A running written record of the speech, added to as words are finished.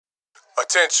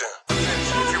Attention.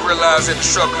 If you realize that the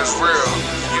struggle is real,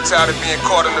 you're tired of being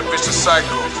caught in a vicious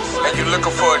cycle, and you're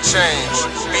looking for a change,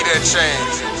 be that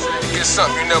change. To get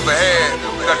something you never had,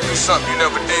 you gotta do something you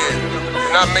never did. Do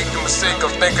not make the mistake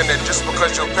of thinking that just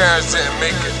because your parents didn't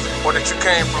make it, or that you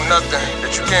came from nothing,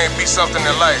 that you can't be something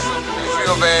in life. If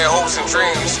you ever had hopes and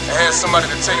dreams, and had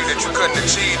somebody to tell you that you couldn't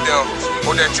achieve them,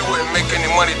 or that you wouldn't make any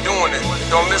money doing it,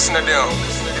 don't listen to them.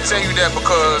 They tell you that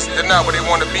because they're not where they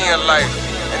want to be in life,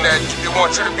 and that they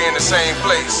want you to be in the same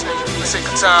place. Take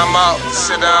a time out,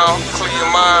 sit down, clear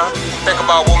your mind, think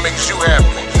about what makes you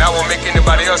happy, not what makes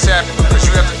anybody else happy, because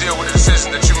you have to deal with the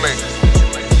decision that you make.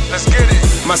 Let's get it.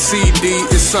 My CD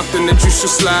is something that you should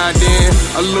slide in,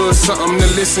 a little something to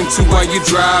listen to while you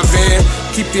driving.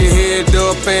 Keep your head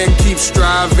up and keep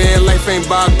striving. Life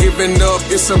ain't about giving up,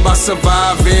 it's about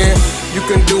surviving. You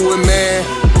can do it, man,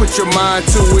 put your mind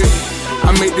to it. I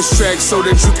make this track so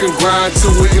that you can grind to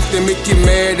it. If they make you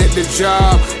mad at the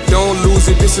job, don't lose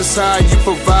it. This is how you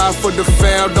provide for the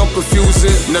fam, don't confuse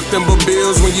it. Nothing but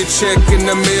bills when you check in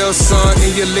the mail, son.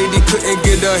 And your lady couldn't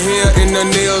get her hair and her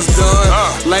nails done.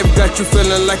 Life got you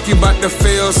feeling like you about to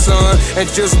fail, son. And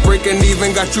just breaking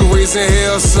even got you raising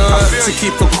hell, son. To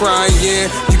keep her crying,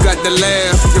 you got to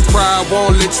laugh. Your pride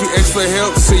won't let you ask for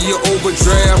help, so you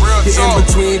overdraft. You're in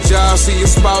between jobs, so your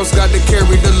spouse got to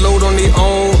carry the load on their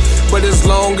own. But as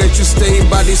long as you stay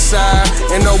by their side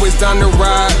and always down the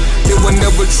ride, they will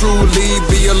never truly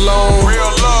be alone.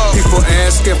 Real love. People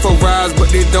asking for rides,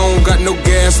 but they don't got no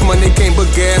gas money. Can't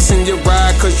put gas in your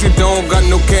ride, cause you don't got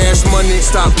no cash money.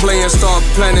 Stop playing, start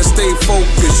planning, stay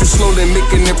focused. You slowly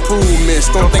making improvements,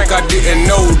 don't think I didn't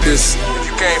know this. If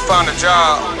you can't find a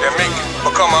job, then make it.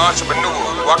 Become an entrepreneur.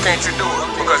 Why can't you do it?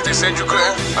 Because they said you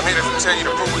couldn't? I'm here to tell you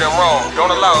to prove them wrong.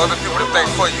 Don't allow other people to think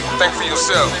for you. Think for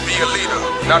yourself. Be a leader,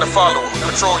 not a follower.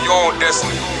 Control your own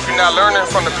destiny. If you're not learning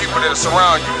from the people that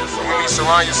surround you, you need to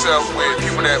surround yourself with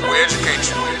people that will educate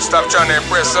you. Stop trying to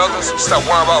impress others. Stop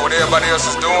worrying about what everybody else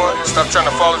is doing. Stop trying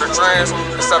to follow the trends.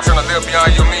 And stop trying to live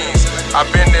beyond your means. I've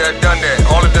been there, done that.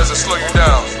 All it does is slow you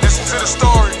down. Listen to the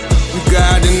story. You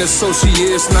got an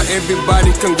associates, not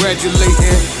everybody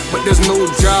congratulating, but there's no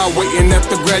job waiting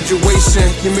after graduation.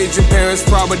 You made your parents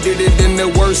probably did it in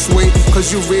the worst way,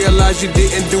 cause you realize you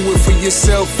didn't do it for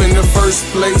yourself in the first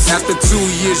place. After 2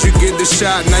 years you get the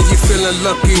shot, now you feeling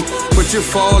lucky, but you're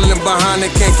falling behind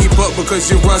and can't keep up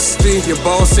because you're rusty. Your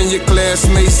boss and your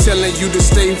classmates telling you to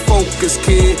stay focused,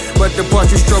 kid, but the part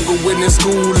you struggle with in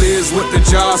school is what the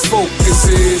job's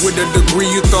focus is. With a degree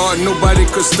you thought nobody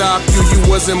could stop you, you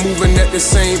wasn't moving at the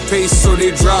same pace, so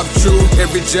they dropped you.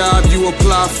 Every job you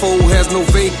apply for has no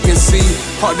vacancy.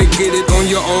 Hard to get it on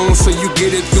your own, so you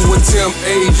get it through a temp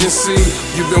agency.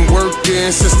 You've been working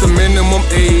since the minimum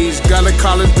age, got a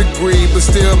college degree, but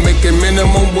still making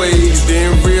minimum wage.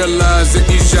 Didn't realize that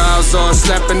these jobs are a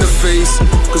slap in the face,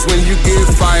 cause when you get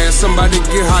fired, somebody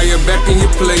get hired back in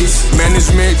your place.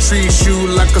 Management treats you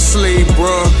like a slave,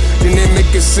 bruh. Then they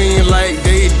make it seem like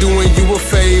they doing you a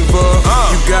favor.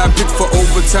 You got picked for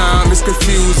overtime, it's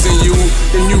confusing you.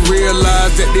 Then you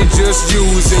realize that they just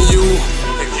using you.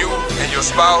 If you and your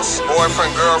spouse,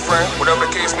 boyfriend, girlfriend, whatever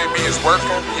the case may be, is working,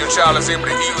 your child is able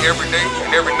to eat every day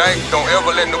and every night, don't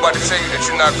ever let nobody tell you that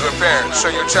you're not a good parent. Sure,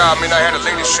 your child may not have the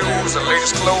latest shoes or the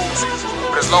latest clothes,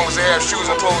 but as long as they have shoes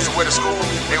and clothes to wear to school,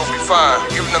 they will be fine.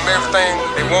 Giving them everything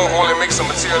they want only makes them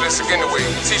materialistic anyway.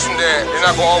 Teach them that they're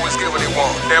not gonna always get what they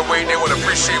want. That way they will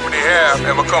appreciate what they have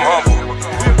and become humble.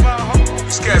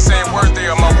 These cats ain't worthy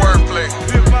of my wordplay.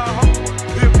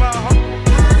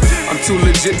 I'm too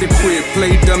legit to quit.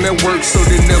 Played dumb at work, so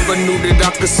they never knew that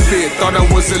I could spit. Thought I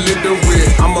was illiterate.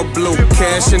 I'ma blow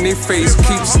cash in their face,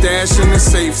 keep stashing the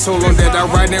safes. Hold on that I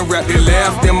write and rap, they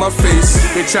laughed in my face.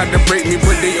 They tried to break me,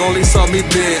 but they only saw me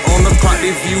bent. On the clock,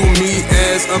 they view me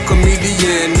as a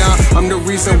comedian. Now I'm the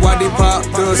reason why they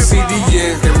popped the CD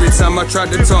in. Every time I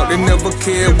tried to talk, they never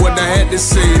cared what I had to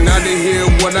say. Now they hear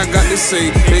what I got to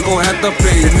say, they gon' have to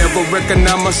pay. They never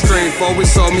recognize my strength, always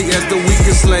saw me as the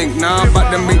weakest link. Now I'm about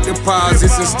to make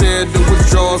deposits instead of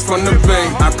withdrawals from the bank.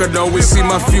 I could always see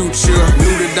my future,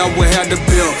 knew that I would have the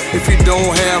bill. If you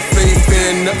don't have faith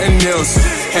in nothing else,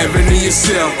 have it in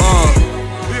yourself.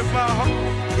 Hip hop.